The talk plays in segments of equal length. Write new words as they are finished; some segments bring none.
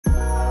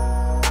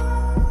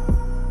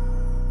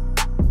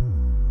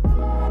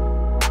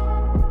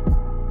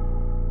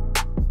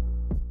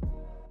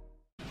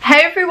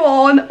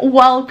everyone,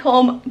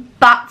 welcome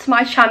back to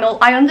my channel.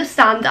 I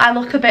understand I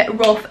look a bit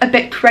rough, a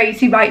bit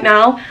crazy right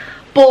now,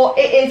 but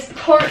it is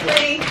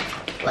currently,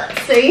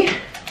 let's see,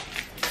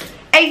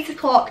 8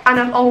 o'clock and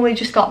I've only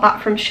just got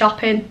back from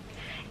shopping.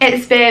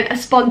 It's been a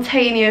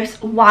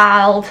spontaneous,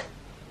 wild,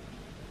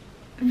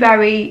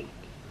 very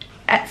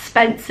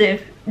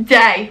expensive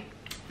day.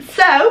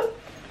 So,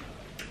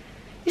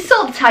 you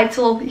saw the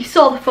title, you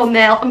saw the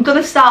thumbnail. I'm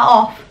going to start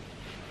off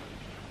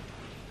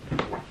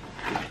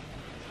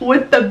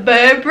with the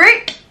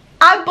Bearbrick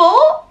I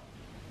bought.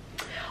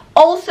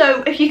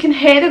 Also, if you can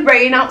hear the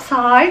rain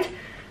outside,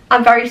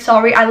 I'm very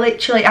sorry.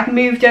 I've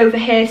moved over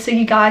here so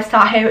you guys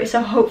can't hear it,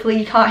 so hopefully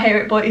you can't hear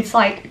it, but it's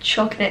like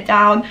chucking it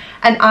down,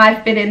 and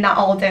I've been in that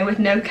all day with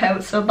no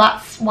coat, so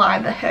that's why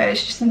the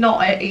hair's just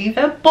not it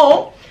either.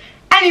 But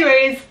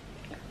anyways,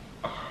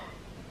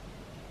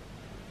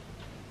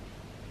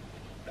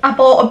 I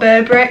bought a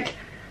Bearbrick.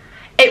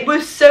 It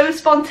was so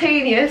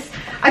spontaneous.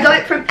 I got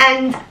it from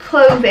End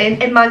Clothing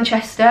in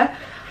Manchester.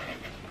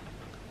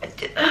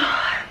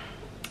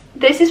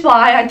 This is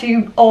why I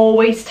do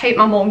always take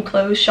my mum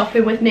clothes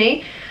shopping with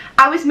me.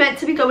 I was meant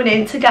to be going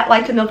in to get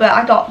like another,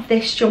 I got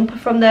this jumper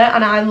from there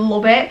and I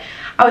love it.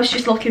 I was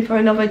just looking for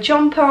another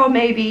jumper or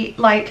maybe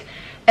like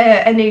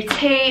a new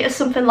tee or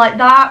something like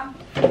that.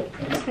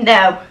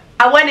 No,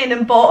 I went in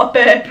and bought a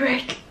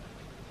Bearbrick.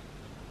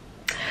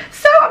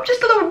 So I'm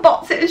just going to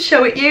unbox it and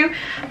show it you.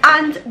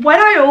 And when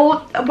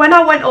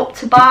I went up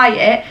to buy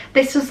it,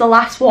 this was the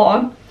last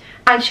one,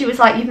 and she was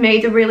like, you've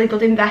made a really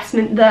good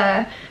investment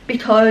there,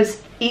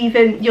 because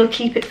even you'll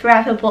keep it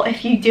forever, but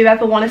if you do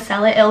ever want to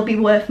sell it, it'll be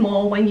worth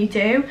more when you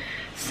do.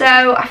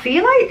 So I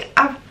feel like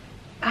I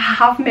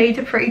have made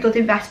a pretty good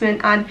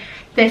investment, and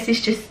this is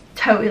just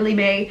totally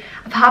me.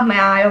 I've had my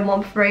eye on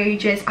one for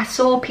ages. I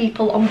saw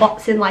people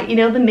unboxing, like, you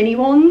know, the mini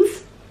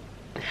ones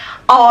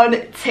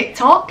on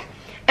TikTok.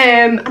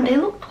 And they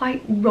look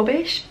quite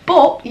rubbish,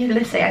 but you're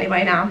gonna see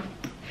anyway now.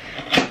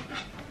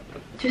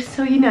 Just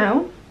so you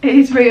know, it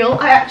is real.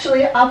 I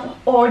actually have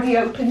already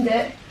opened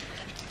it,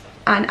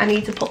 and I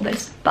need to put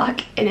this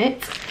back in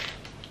it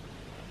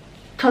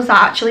because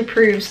that actually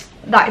proves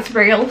that it's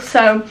real.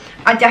 So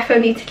I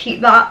definitely need to keep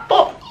that.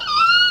 But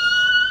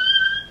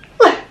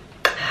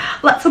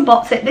let's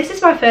unbox it. This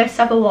is my first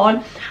ever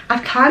one.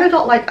 I've kind of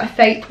got like a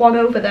fake one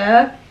over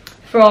there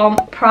from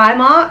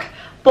Primark,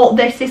 but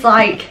this is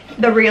like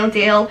the real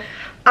deal.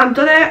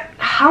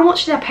 How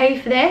much did I pay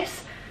for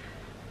this?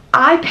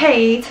 I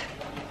paid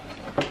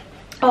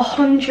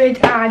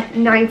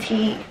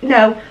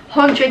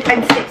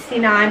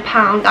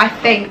 £169, I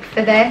think,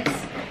 for this,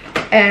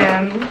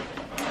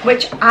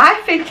 which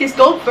I think is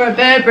good for a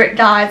Bearbrick,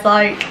 guys.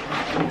 Like,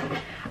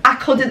 I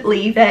couldn't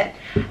leave it.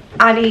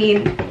 I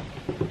mean,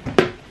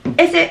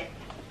 is it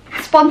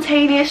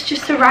spontaneous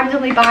just to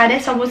randomly buy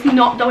this? I was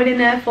not going in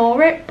there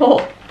for it,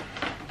 but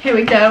here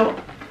we go.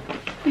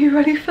 Are you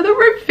ready for the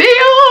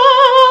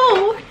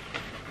reveal?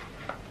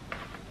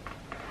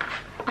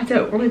 I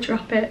don't want to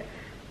drop it.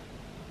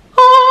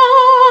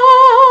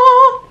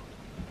 Oh,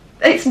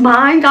 it's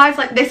mine, guys.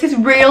 Like, this is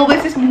real.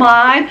 This is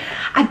mine.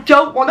 I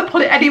don't want to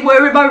put it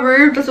anywhere in my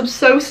room because I'm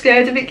so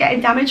scared of it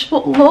getting damaged.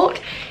 But look,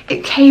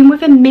 it came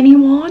with a mini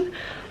one.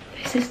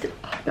 This is the...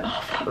 Oh,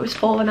 I thought it was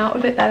falling out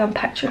of it then. I'm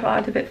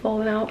petrified of it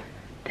falling out.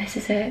 This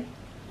is it.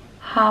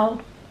 How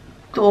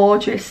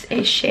gorgeous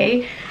is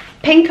she?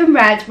 Pink and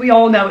red, we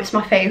all know it's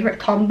my favourite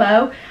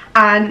combo,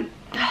 and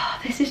oh,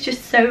 this is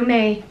just so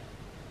me.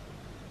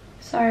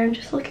 Sorry, I'm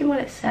just looking what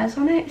it says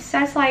on it. It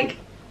says like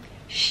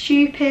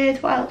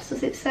stupid. What else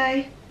does it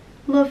say?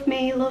 Love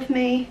me, love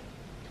me.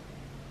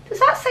 Does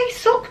that say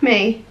suck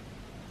me?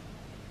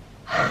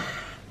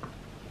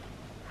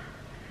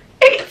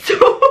 It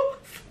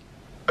does.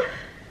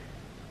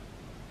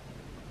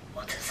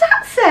 What does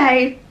that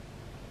say?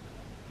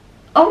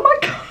 Oh my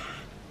god,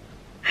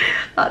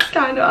 that's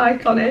kind of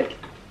iconic.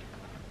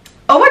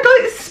 Oh my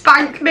god, it's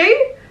spank me.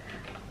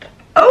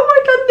 Oh my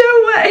god,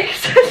 no way.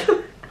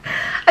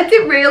 I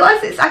didn't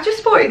realise it. I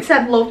just thought it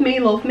said love me,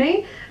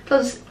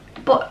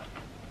 but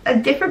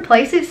at different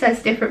places it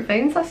says different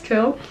things. That's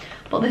cool.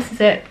 But this is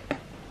it.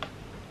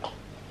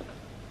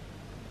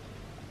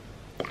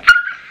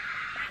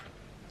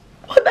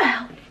 What the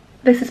hell?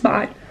 This is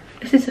mine.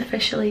 This is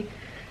officially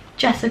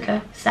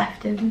Jessica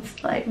Sefton's.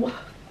 Like, what?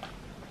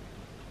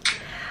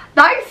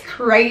 That is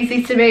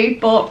crazy to me,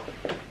 but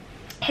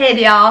here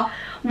they are.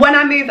 When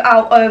I move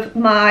out of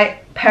my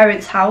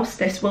parents' house,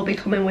 this will be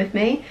coming with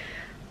me.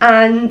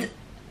 And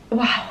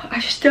wow,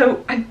 I just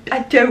don't, I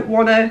don't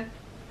want to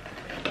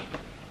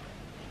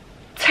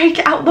take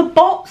it out of the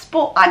box,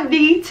 but I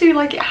need to.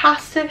 Like, it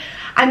has to.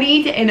 I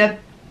need it in a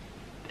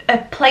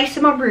place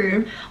in my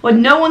room where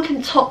no one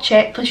can touch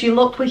it because you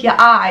look with your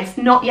eyes,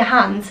 not your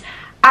hands,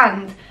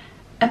 and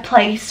a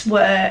place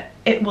where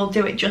it will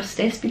do it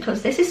justice,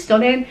 because this is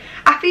stunning.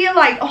 I feel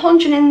like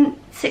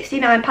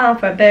 £169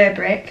 for a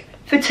Bearbrick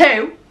for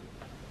two.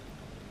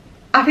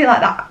 I feel like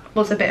that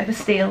was a bit of a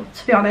steal,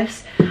 to be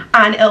honest,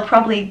 and it'll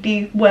probably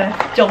be worth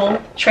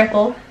double,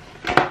 triple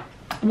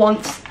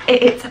once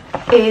it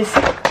is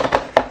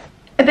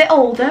a bit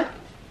older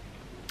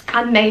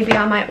and maybe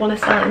I might want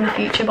to sell it in the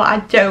future, but I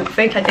don't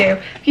think I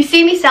do. If you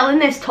see me selling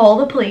this, call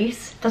the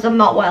police, because I'm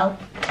not well,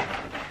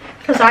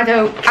 because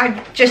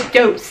I just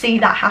don't see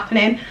that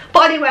happening.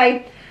 But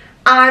anyway,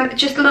 I'm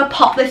just gonna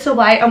pop this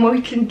away and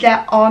we can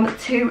get on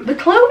to the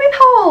clothing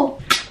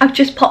haul. I've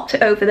just popped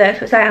it over there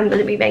because I am going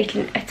to be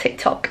making a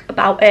TikTok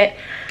about it,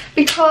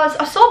 because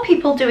I saw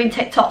people doing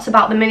TikToks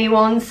about the mini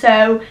ones,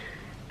 so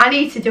I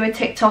need to do a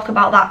TikTok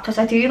about that, because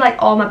I do like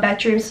all my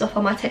bedroom stuff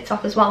on my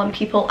TikTok as well and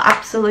people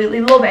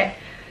absolutely love it.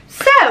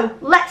 So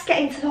let's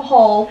get into the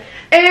haul.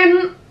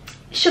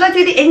 Should I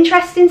do the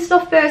interesting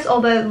stuff first,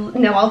 or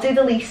no, I'll do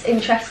the least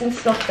interesting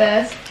stuff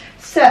first.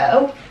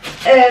 So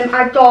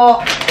I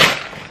got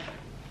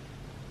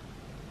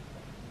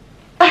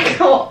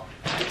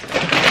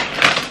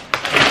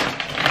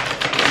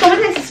some of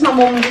this is my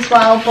mum's as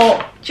well,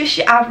 but just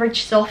your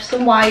average stuff.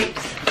 Some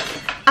wipes,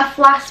 a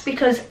flask,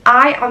 because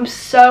I am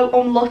so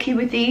unlucky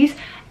with these.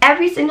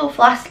 Every single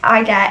flask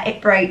I get,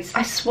 it breaks.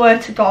 I swear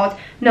to God,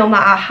 no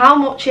matter how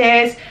much it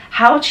is,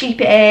 how cheap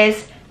it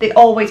is, they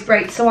always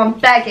break. So I'm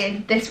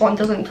begging this one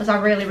doesn't, because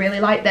I really, really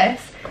like this.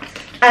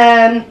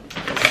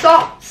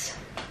 Socks,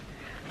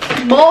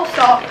 more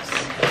socks,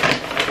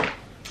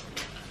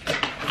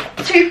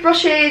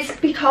 toothbrushes,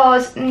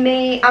 because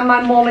me and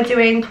my mum are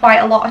doing quite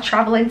a lot of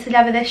travelling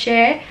together this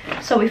year,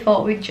 so we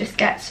thought we'd just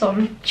get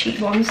some cheap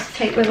ones to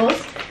take with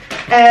us.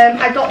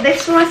 I got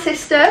this for my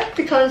sister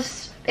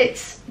because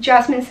it's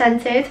jasmine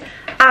scented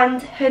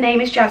and her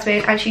name is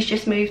Jasmine and she's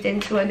just moved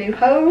into a new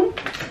home.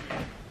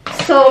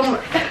 Some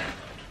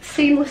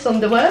seamless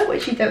underwear,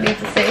 which you don't need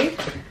to see.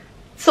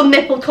 Some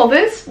nipple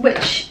covers,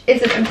 which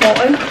isn't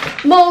important.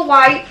 More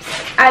wipes,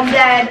 and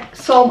then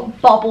some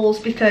bobbles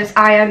because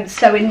I am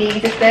so in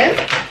need of them.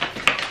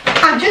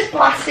 I'm just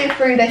blasting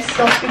through this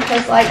stuff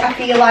because like I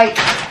feel like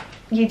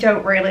you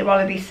don't really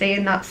want to be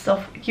seeing that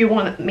stuff. You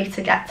want me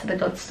to get to the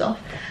good stuff.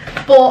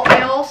 But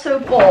I also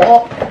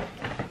bought,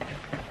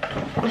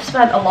 I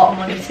spent a lot of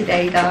money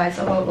today, guys,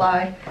 I won't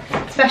lie,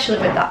 especially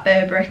with that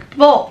Bearbrick.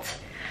 But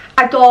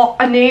I got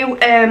a new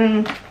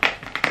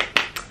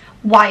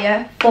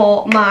wire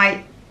for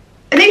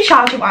a new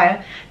charger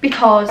wire,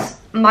 because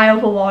my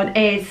other one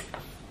is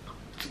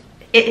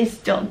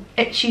done.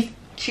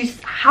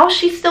 How's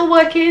she still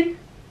working?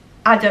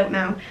 I don't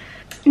know.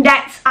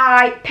 Next,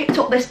 I picked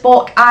up this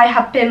book. I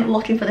have been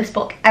looking for this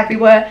book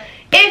everywhere.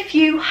 If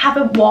you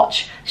haven't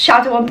watched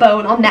Shadow and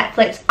Bone on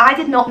Netflix, I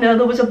did not know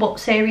there was a book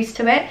series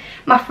to it.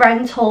 My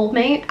friend told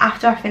me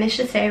after I finished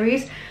the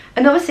series.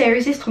 Another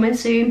series is coming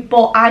soon,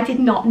 but I did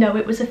not know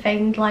it was a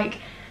thing. Like,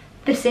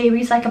 the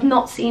series, like, I've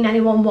not seen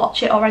anyone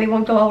watch it or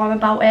anyone go on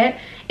about it.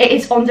 It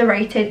is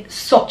underrated.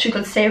 Such a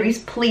good series.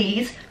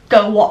 Please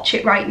go watch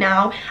it right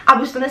now. I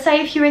was gonna say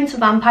if you're into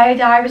Vampire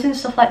Diaries and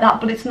stuff like that,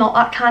 but it's not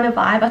that kind of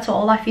vibe at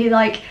all. I feel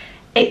like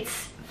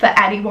it's for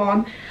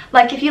anyone.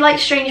 Like, if you like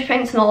Stranger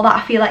Things and all that,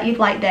 I feel like you'd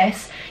like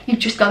this. You've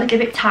just got to give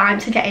it time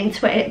to get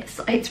into it.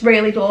 It's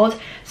really good.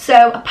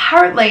 So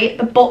apparently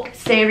the book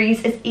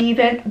series is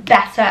even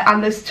better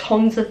and there's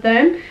tons of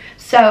them.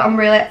 So I'm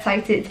really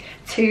excited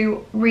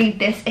to read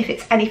this if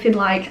it's anything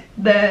like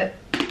the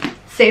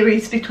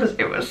series, because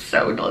it was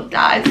so good,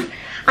 guys.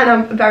 And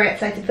I'm very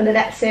excited for the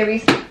next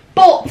series.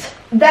 But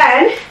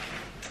then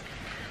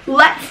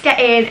let's get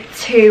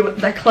into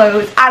the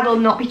clothes. I will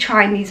not be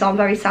trying these on,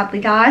 very sadly,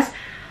 guys.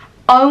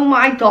 Oh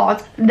my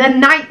God, the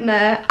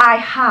nightmare I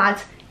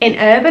had in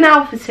Urban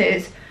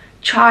Outfitters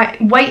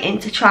waiting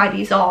to try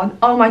these on.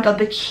 Oh my God,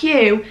 the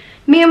queue.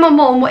 Me and my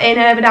mum were in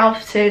Urban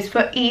Outfitters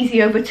for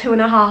easy over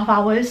 2.5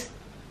 hours.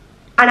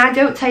 And I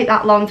don't take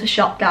that long to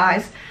shop,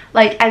 guys.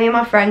 Like, any of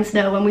my friends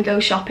know when we go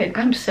shopping,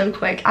 I'm so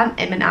quick. I'm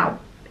in and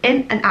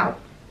out.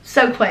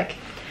 So quick.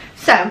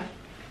 So,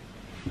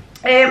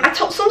 I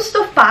took some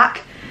stuff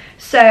back.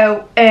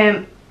 So,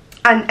 and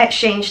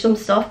exchanged some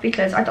stuff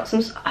because I got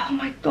some. Oh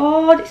my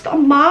God, it's got a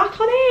mark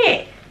on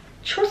it.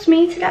 Trust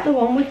me to get the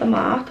one with the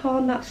mark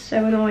on. That's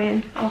so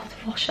annoying. I'll have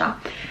to wash that.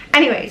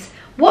 Anyways,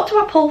 what do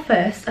I pull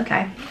first?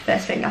 Okay,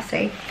 first thing I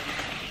see.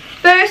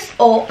 First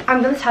up,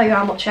 I'm going to tell you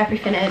how much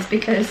everything is,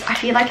 because I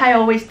feel like I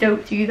always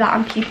don't do that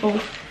and people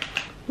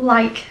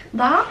like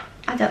that.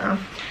 I don't know.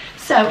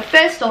 So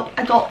first up,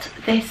 I got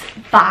this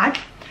bag.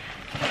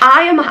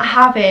 I am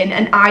having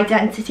an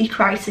identity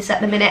crisis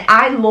at the minute.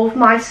 I love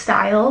my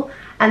style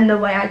and the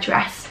way I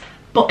dress,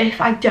 but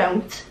if I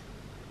don't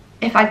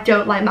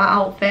like my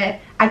outfit,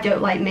 I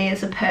don't like me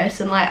as a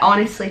person. Like,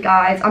 honestly,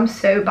 guys, I'm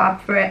so bad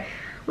for it.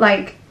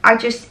 Like,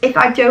 if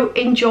I don't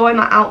enjoy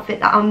my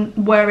outfit that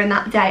I'm wearing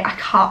that day, I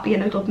can't be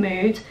in a good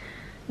mood.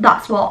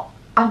 That's what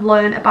I've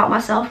learned about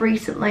myself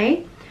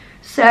recently.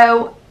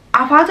 So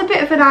I've had a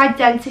bit of an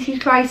identity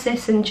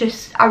crisis and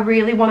I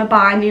really want to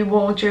buy a new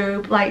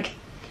wardrobe. Like,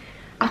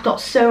 I've got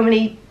so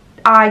many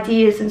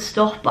ideas and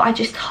stuff, but I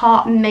just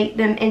can't make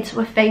them into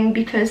a thing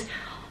because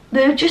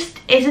there just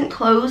isn't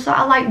clothes that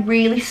are like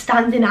really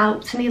standing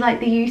out to me like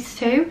they used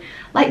to.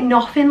 Like,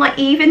 nothing. Like,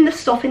 even the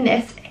stuff in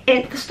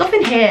the stuff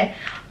in here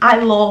I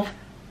love,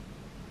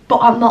 but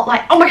I'm not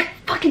like, oh my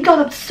fucking God,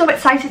 I'm so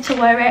excited to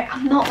wear it.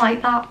 I'm not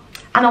like that.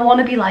 and I want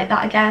to be like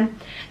that again.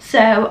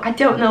 So I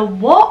don't know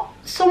what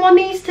someone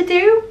needs to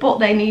do, but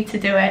they need to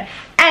do it.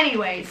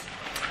 Anyways,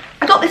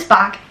 I got this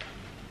bag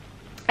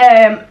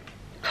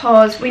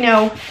because we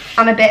know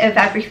I'm a bit of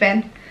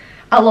everything.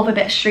 I love a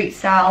bit of street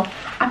style.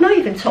 I've not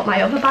even took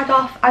my other bag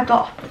off. I've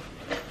got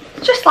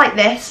just like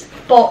this,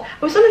 but I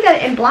was going to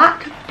get it in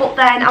black, but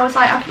then I was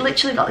like, I've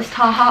literally got this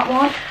Carhartt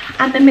one,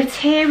 and the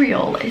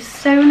material is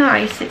so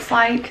nice. It's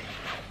like,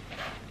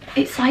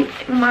 it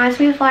reminds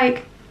me of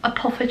like a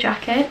puffer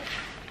jacket.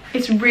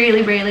 It's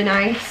really, really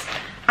nice.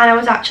 And I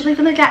was actually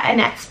going to get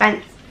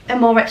a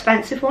more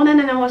expensive one, and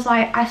then I was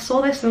like, I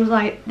saw this and I was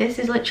like, this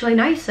is literally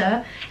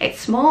nicer.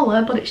 It's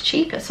smaller, but it's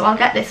cheaper, so I'll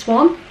get this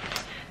one.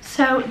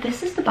 So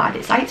this is the bag.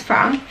 It's like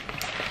brown.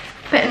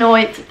 Bit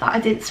annoyed that I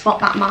didn't swap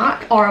that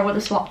mark, or I would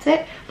have swapped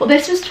it. But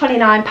this was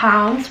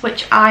 £29,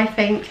 which I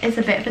think is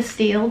a bit of a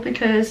steal,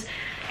 because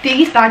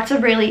these bags are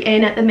really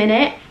in at the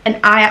minute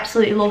and I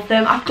absolutely love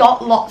them. I've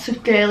got lots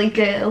of girly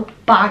girl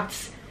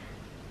bags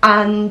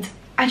and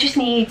I just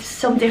need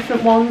some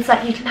different ones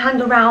that you can hang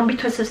around,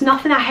 because there's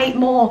nothing I hate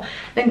more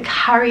than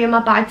carrying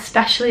my bag,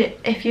 especially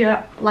if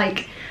you're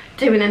like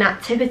doing an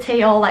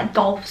activity or like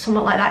golf,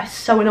 something like that. It's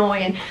so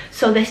annoying.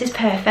 So this is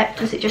perfect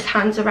because it just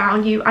hangs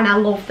around you and I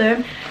love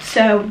them.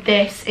 So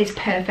this is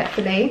perfect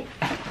for me.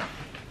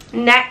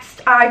 Next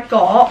I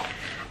got,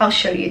 I'll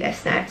show you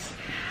this next.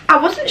 I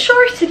wasn't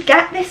sure if to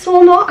get this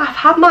or not. I've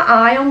had my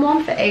eye on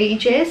one for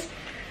ages.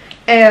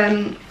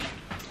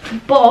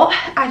 But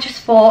I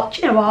just thought,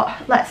 you know what,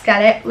 let's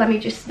get it. Let me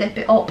just snip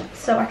it up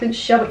so I can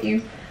show it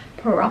you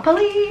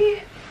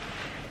properly.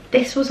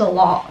 This was a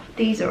lot.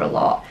 These are a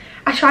lot.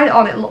 I tried it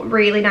on, it looked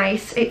really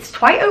nice. It's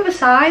quite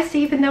oversized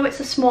even though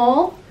it's a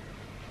small.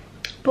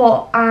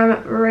 But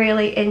I'm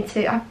really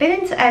into, I've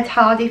been into Ed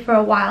Hardy for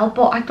a while,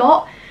 but I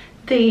got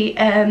the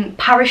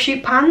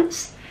parachute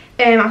pants.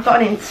 I've got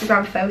an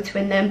Instagram photo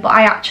in them, but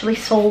I actually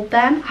sold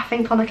them, I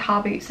think on a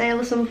car boot sale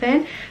or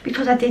something,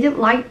 because I didn't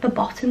like the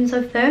bottoms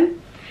of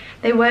them.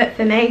 They weren't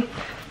for me.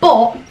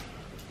 But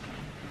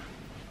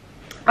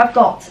I've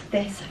got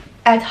this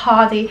Ed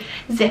Hardy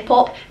zip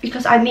up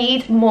because I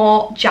need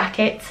more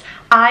jackets.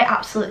 I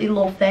absolutely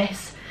love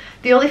this.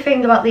 The only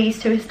thing about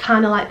these two is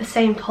kind of like the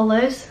same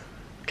colours,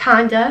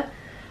 kinda,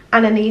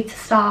 and I need to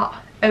start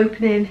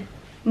opening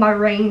my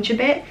range a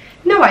bit.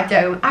 No, I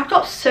don't. I've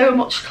got so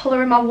much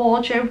colour in my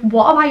wardrobe.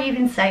 What am I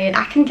even saying?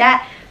 I can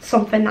get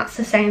something that's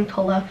the same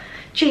colour.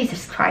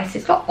 Jesus Christ,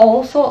 it's got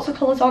all sorts of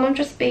colours on. I'm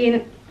just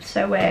being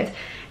so weird.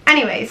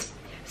 Anyways,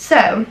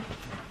 so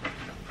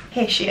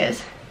here she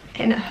is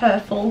in her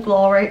full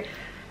glory.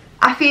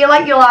 I feel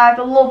like you'll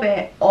either love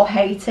it or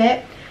hate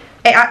it.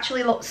 It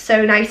actually looks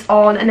so nice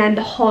on, and then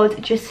the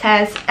hood just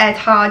says Ed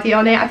Hardy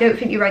on it. I don't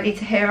think you're ready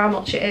to hear how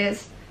much it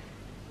is.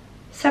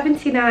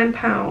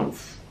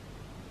 £79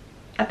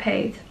 I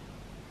paid.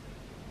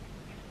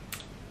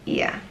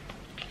 Yeah.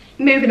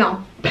 Moving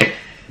on.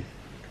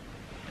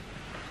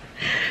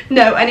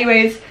 No,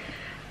 anyways.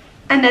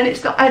 And then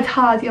it's got Ed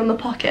Hardy on the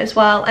pocket as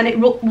well, and it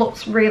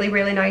looks really,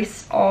 really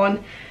nice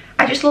on.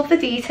 I just love the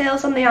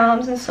details on the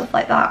arms and stuff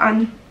like that,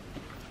 and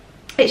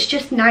it's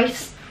just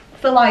nice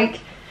for like,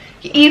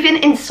 even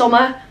in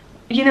summer,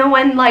 you know,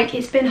 when like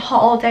it's been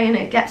hot all day and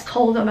it gets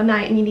cold on a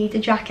night and you need a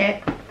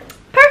jacket.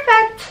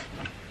 Perfect.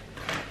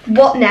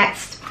 What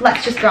next?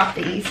 Let's just grab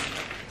these.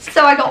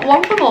 So I got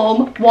one for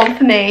mum, one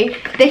for me.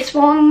 This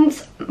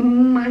one's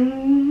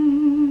mango.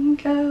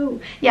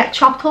 Yeah,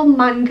 tropical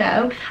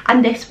mango.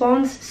 And this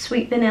one's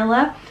sweet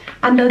vanilla.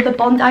 And they're the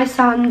Bondi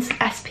Sands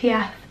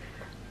SPF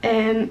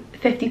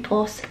 50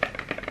 plus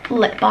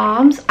lip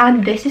balms.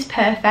 And this is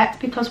perfect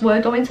because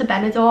we're going to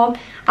Benidorm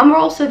and we're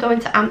also going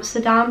to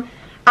Amsterdam.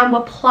 And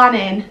we're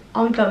planning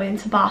on going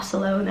to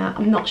Barcelona.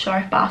 I'm not sure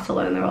if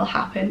Barcelona will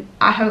happen.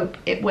 I hope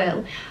it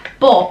will.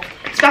 But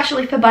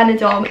especially for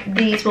Benidorm,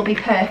 these will be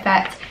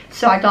perfect.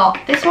 So I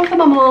got this one for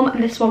my mum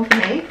and this one for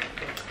me.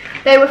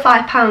 They were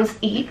 £5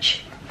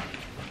 each.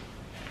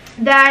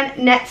 Then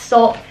next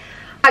up,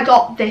 I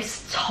got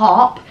this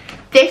top.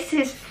 This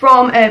is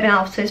from Urban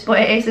Outfitters, but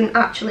it isn't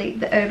actually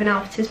the Urban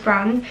Outfitters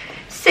brand.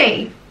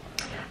 See,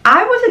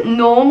 I wouldn't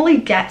normally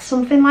get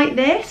something like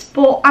this,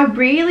 but I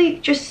really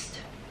just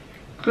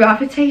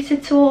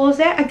gravitated towards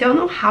it. I don't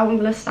know how I'm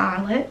gonna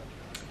style it,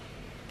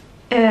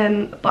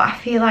 but I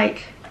feel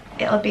like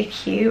it'll be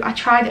cute. I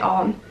tried it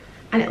on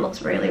and it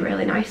looks really,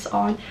 really nice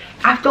on.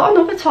 I've got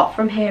another top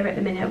from here at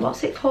the minute.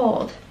 What's it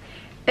called?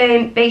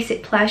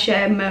 Basic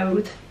Pleasure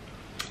Mode.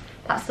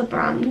 That's the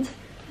brand.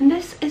 And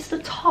this is the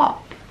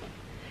top.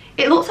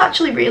 It looks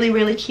actually really,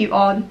 really cute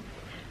on.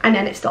 And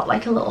then it's got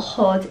like a little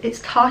hood. It's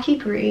khaki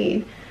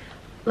green,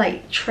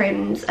 like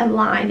trims and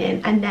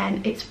lining, and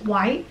then it's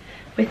white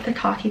with the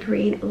khaki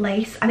green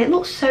lace, and it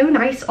looks so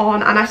nice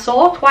on. And I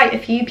saw quite a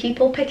few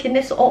people picking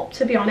this up,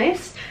 to be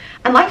honest,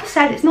 and like I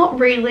said, it's not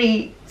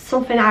really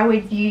something I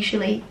would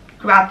usually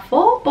grab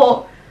for,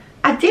 but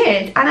I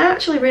did, and I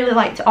actually really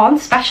liked it on,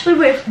 especially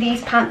with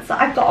these pants that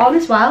I've got on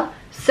as well.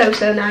 So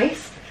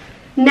nice.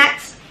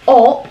 Next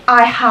up,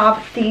 I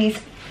have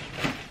these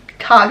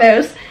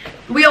cargos.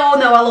 We all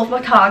know I love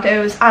my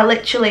cargos. I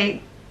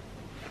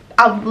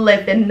I'll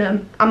live in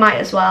them. I might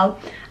as well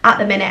at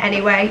the minute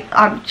anyway.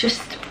 I'm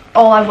just,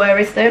 all I wear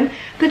is them.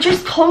 They're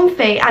just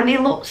comfy and they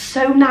look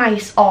so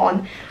nice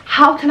on.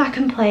 How can I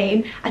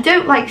complain? I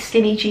don't like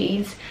skinny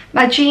jeans.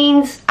 My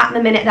jeans at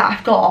the minute that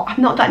I've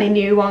not got any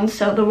new ones,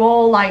 so they're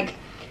all like,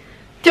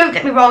 don't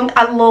get me wrong,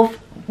 I love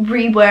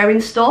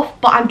re-wearing stuff,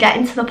 but I'm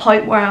getting to the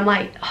point where I'm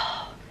like,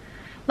 oh,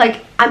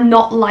 like I'm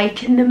not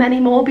liking them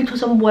anymore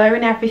because I'm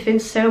wearing everything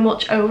so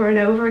much over and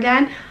over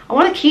again. I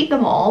want to keep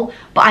them all,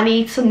 but I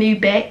need some new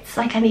bits.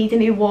 Like I need a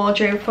new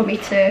wardrobe for me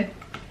to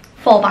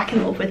fall back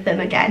in love with them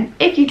again,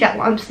 if you get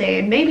what I'm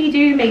saying. Maybe you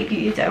do, maybe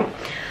you don't.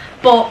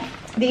 But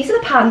these are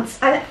the pants,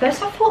 and at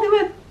first I thought they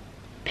were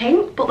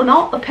pink, but they're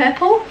not. They're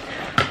purple.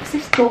 It's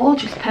this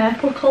gorgeous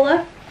purple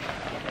colour,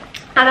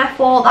 and I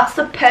thought that's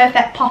the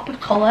perfect pop of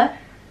colour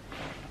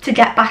to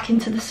get back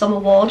into the summer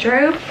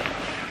wardrobe.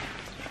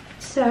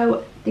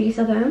 So these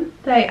are them.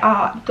 They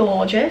are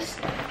gorgeous.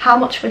 How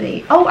much were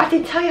these? Oh, I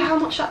didn't tell you how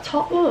much that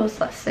top was.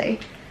 Let's see.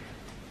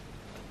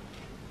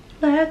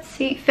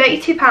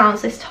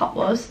 £32 this top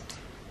was.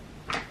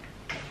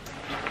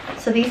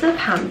 So these are the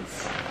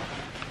pants,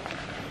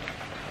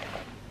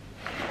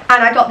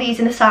 and I got these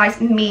in a size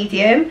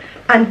medium,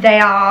 and they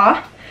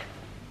are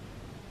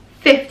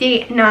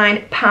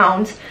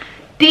 £59.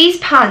 These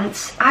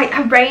pants,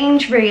 I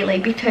range really,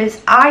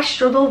 because I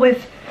struggle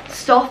with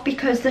stuff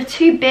because they're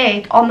too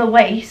big on the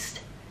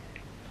waist,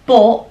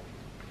 but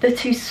they're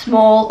too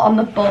small on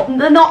the bum.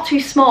 They're not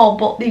too small,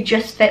 but they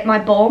just fit my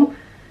bum,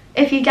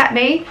 if you get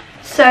me.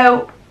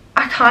 So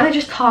I kind of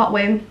just can't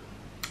win,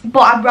 but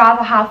I'd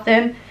rather have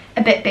them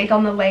a bit big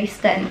on the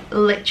waist than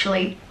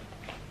literally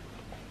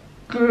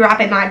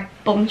grabbing my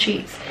bum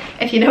cheeks,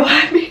 if you know what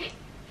I mean.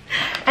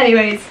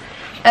 Anyways,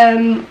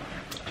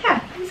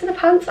 yeah, these are the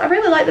pants. I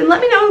really like them.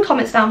 Let me know in the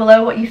comments down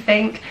below what you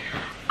think.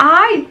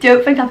 I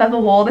don't think I've ever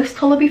worn this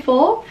colour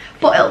before,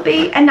 but it'll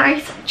be a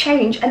nice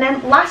change. And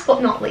then last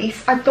but not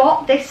least, I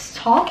got this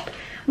top.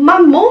 My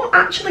mum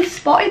actually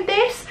spotted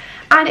this,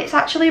 and it's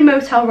actually a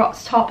Motel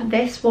Rocks top.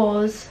 This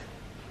was,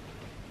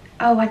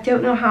 oh, I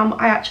don't know how,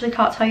 I actually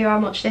can't tell you how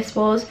much this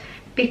was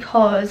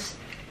because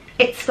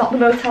it's got the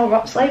Motel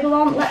Rocks label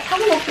on. Let's have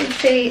a look and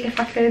see if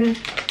I can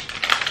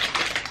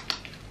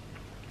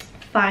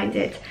find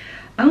it.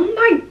 Oh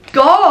my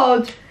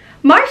god,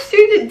 my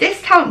student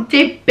discount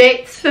did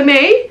bits for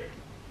me.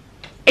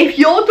 If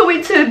you're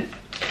going to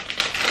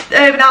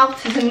Urban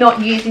Outfitters and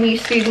not using your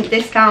student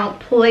discount,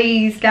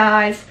 please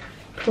guys,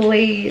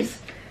 please.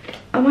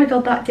 Oh my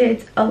god, that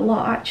did a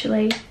lot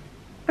actually.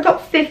 I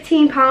got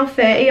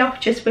 £15.30 off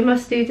just with my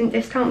student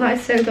discount. That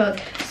is so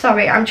good.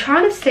 Sorry, I'm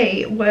trying to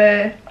see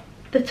where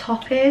the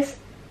top is.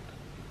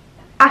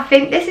 I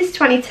think this is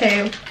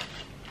 22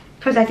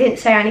 because I didn't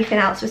say anything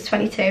else was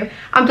 22.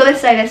 I'm gonna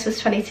say this was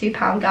 £22,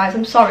 guys.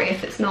 I'm sorry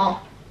if it's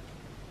not,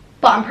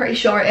 but I'm pretty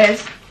sure it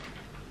is.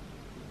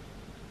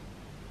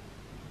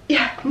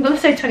 Yeah, I'm gonna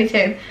say 22.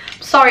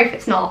 I'm sorry if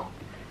it's not.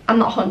 I'm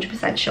not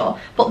 100% sure,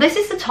 but this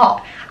is the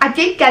top. I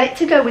did get it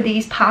to go with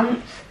these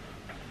pants,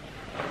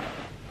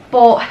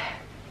 but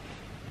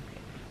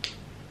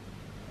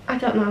I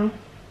don't know.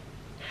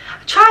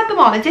 I tried them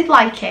on. I did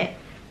like it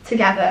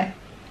together,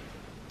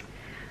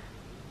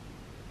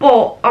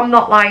 but I'm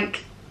not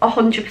like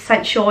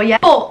 100% sure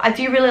yet. But I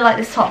do really like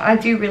this top. I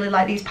do really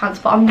like these pants,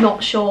 but I'm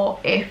not sure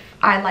if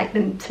I like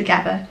them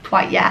together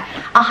quite yet.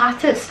 I'll have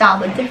to style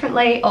them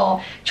differently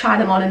or try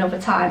them on another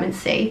time and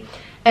see.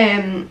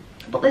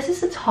 But this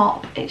is the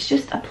top. It's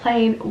just a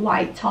plain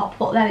white top,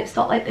 but then it's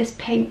got like this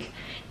pink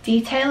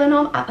detailing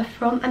on at the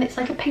front, and it's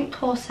like a pink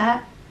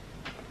corset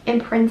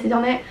imprinted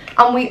on it,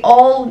 and we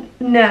all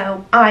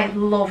know I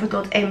love a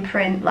good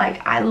imprint.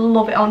 Like, I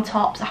love it on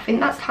tops. I think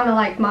that's kind of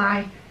like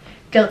my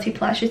guilty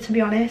pleasure, to be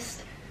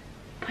honest,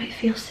 but it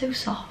feels so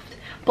soft.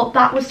 But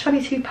that was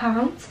 £22,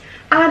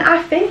 and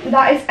I think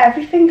that is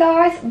everything,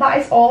 guys. That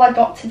is all I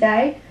got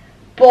today,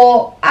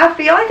 but I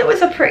feel like it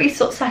was a pretty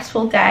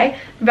successful day.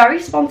 Very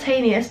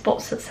spontaneous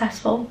but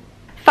successful.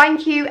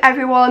 Thank you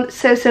everyone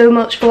so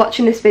much for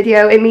watching this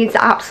video. It means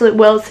the absolute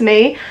world to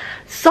me.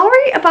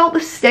 Sorry about the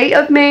state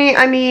of me.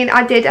 I mean,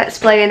 I did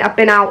explain I've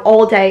been out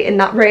all day in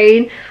that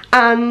rain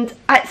and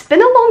it's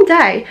been a long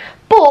day.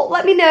 But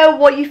let me know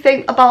what you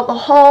think about the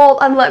haul,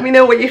 and let me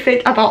know what you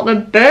think about the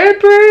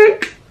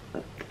Bearbrick.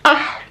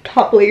 I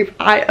can't believe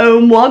I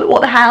own one.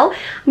 What the hell?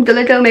 I'm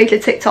gonna go make a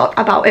TikTok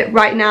about it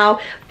right now.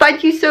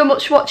 Thank you so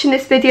much for watching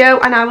this video,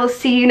 and I will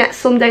see you next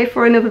Sunday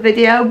for another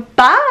video.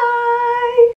 Bye!